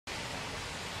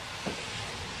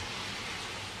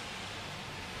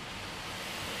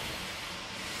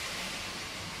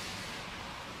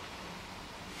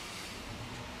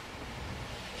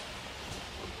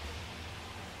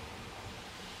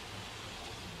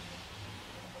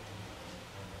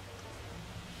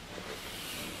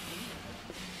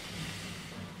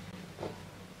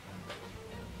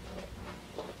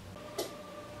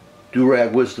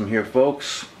Durag Wisdom here,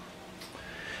 folks.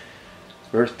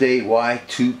 Birthday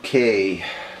Y2K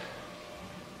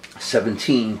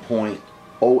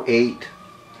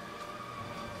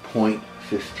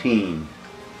 17.08.15.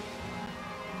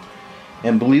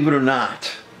 And believe it or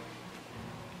not,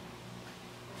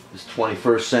 it's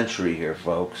 21st century here,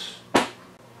 folks.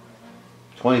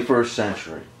 21st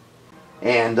century.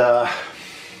 And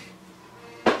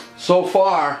so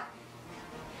far,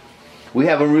 we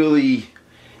haven't really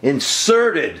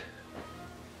inserted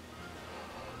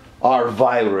our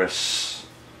virus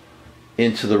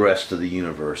into the rest of the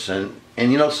universe. And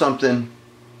you know something?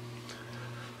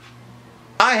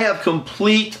 I have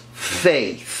complete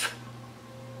faith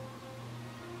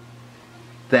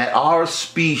that our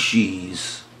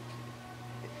species,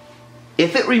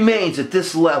 if it remains at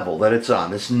this level that it's on,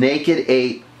 this naked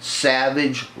ape,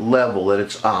 savage level that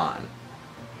it's on,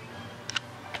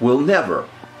 will never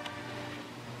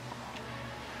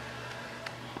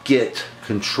get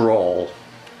control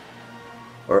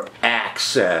or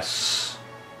access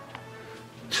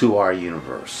to our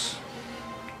universe.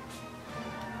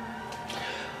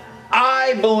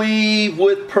 I believe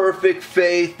with perfect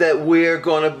faith that we're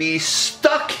going to be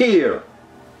stuck here,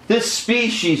 this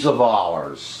species of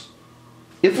ours,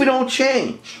 if we don't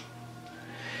change.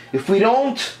 If we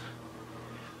don't,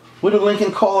 what did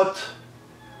Lincoln call it?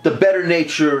 The better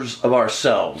natures of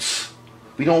ourselves.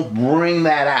 If we don't bring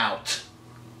that out,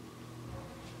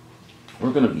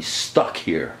 we're going to be stuck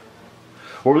here.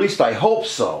 Or at least I hope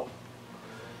so.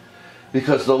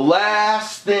 Because the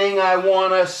last thing I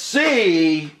want to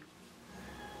see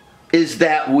is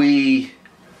that we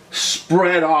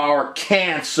spread our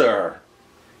cancer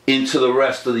into the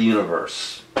rest of the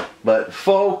universe. But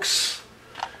folks,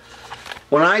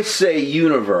 when I say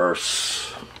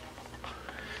universe,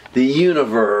 the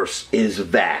universe is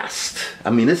vast.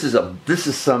 I mean, this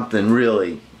is something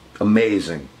really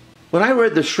amazing. When I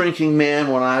read The Shrinking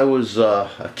Man when I was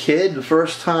a kid the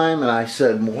first time, and I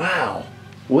said, wow,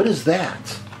 what is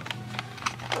that?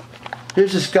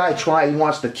 Here's this guy he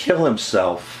wants to kill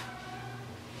himself.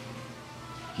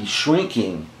 He's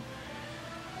shrinking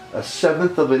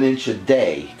 1/7 of an inch a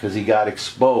day because he got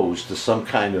exposed to some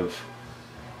kind of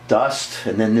dust,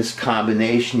 and then this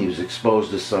combination, he was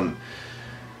exposed to some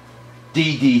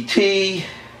DDT,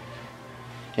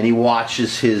 and he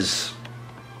watches his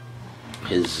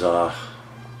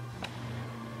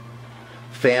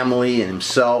family and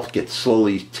himself get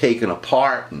slowly taken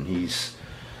apart, and he's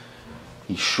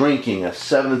shrinking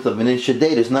 1/7 of an inch a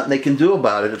day. There's nothing they can do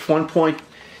about it. At one point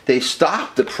they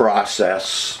stopped the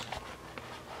process,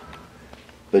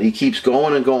 but he keeps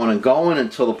going and going and going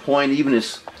until the point even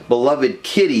his beloved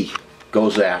kitty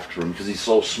goes after him because he's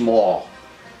so small.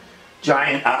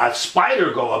 A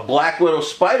black widow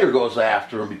spider goes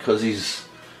after him because he's,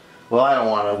 well, I don't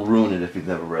want to ruin it if you've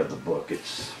never read the book.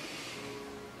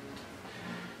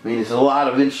 There's a lot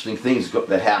of interesting things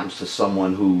that happens to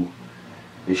someone who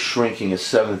is shrinking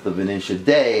 1/7 of an inch a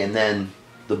day, and then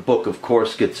the book, of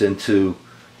course, gets into,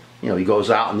 he goes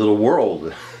out into the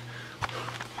world.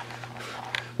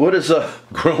 What does a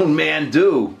grown man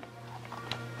do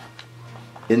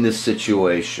in this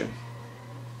situation?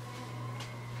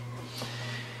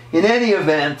 In any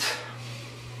event,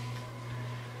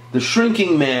 the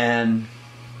Shrinking Man,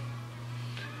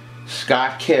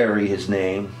 Scott Carey, his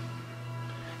name,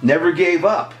 never gave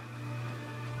up.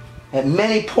 At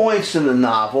many points in the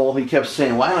novel, he kept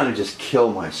saying, "Why don't I just kill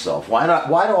myself? Why do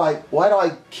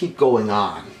I keep going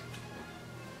on?"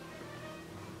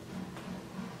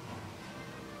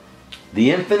 The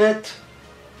infinite,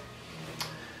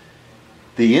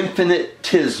 the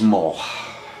infinitesimal.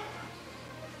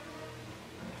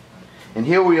 And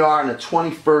here we are in the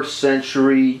 21st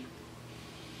century.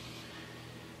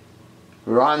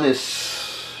 We're on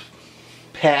this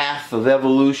path of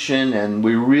evolution, and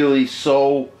we're really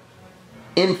so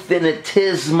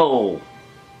infinitesimal.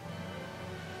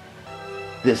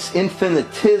 This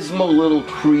infinitesimal little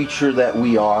creature that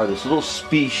we are, this little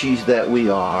species that we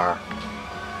are.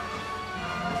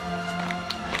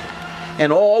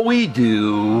 And all we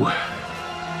do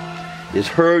is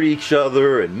hurt each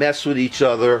other and mess with each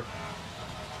other.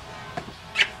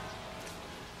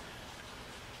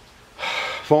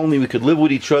 If only we could live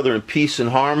with each other in peace and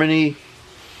harmony.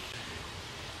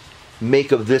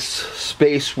 Make of this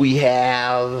space we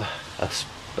have a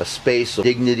space of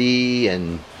dignity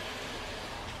and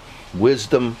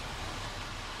wisdom.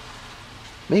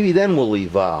 Maybe then we'll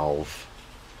evolve.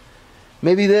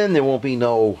 Maybe then there won't be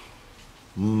no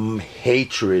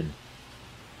hatred.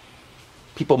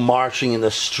 People marching in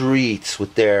the streets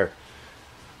with their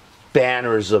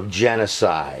banners of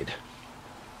genocide.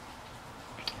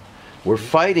 We're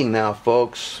fighting now,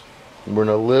 folks. We're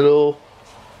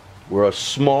a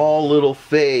small little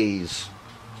phase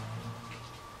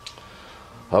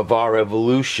of our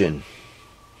evolution.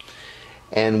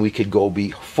 And we could go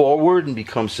forward and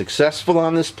become successful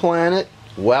on this planet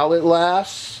while it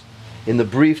lasts. In the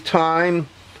brief time,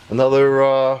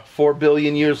 another 4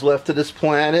 billion years left to this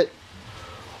planet.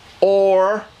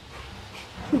 Or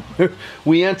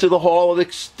we enter the hall of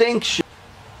extinction.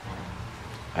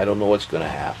 I don't know what's going to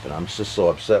happen. I'm just so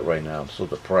upset right now. I'm so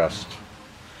depressed.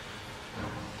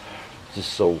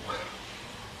 Just so...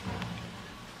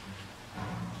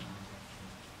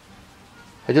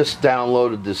 I just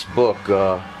downloaded this book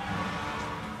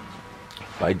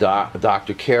by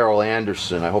Dr. Carol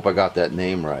Anderson. I hope I got that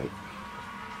name right.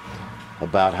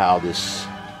 About how this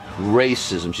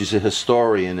racism, she's a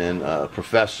historian and a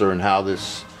professor, and how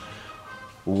this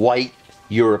white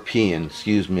European,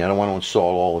 excuse me, I don't want to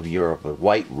insult all of Europe, but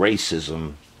white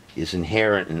racism is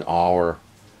inherent in our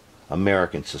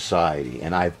American society.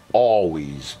 And I've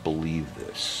always believed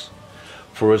this.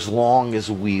 For as long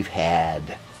as we have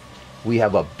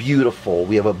a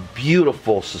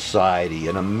beautiful society,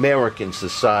 an American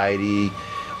society.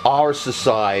 Our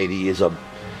society is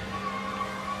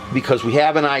because we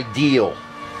have an ideal.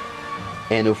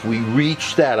 And if we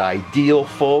reach that ideal,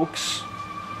 folks,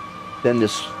 then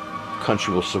this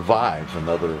country will survive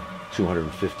another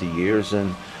 250 years.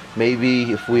 And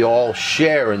maybe if we all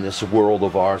share in this world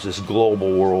of ours, this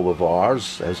global world of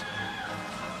ours,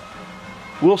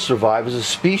 we'll survive as a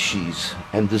species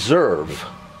and deserve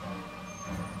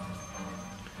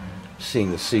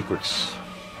seeing the secrets,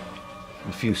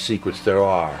 the few secrets there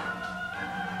are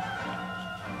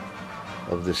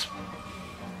of this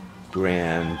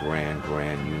grand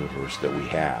universe that we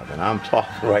have. And I'm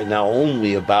talking right now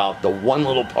only about the one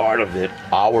little part of it,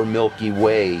 our Milky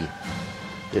Way.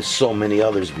 There's so many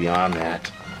others beyond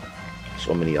that.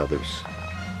 So many others.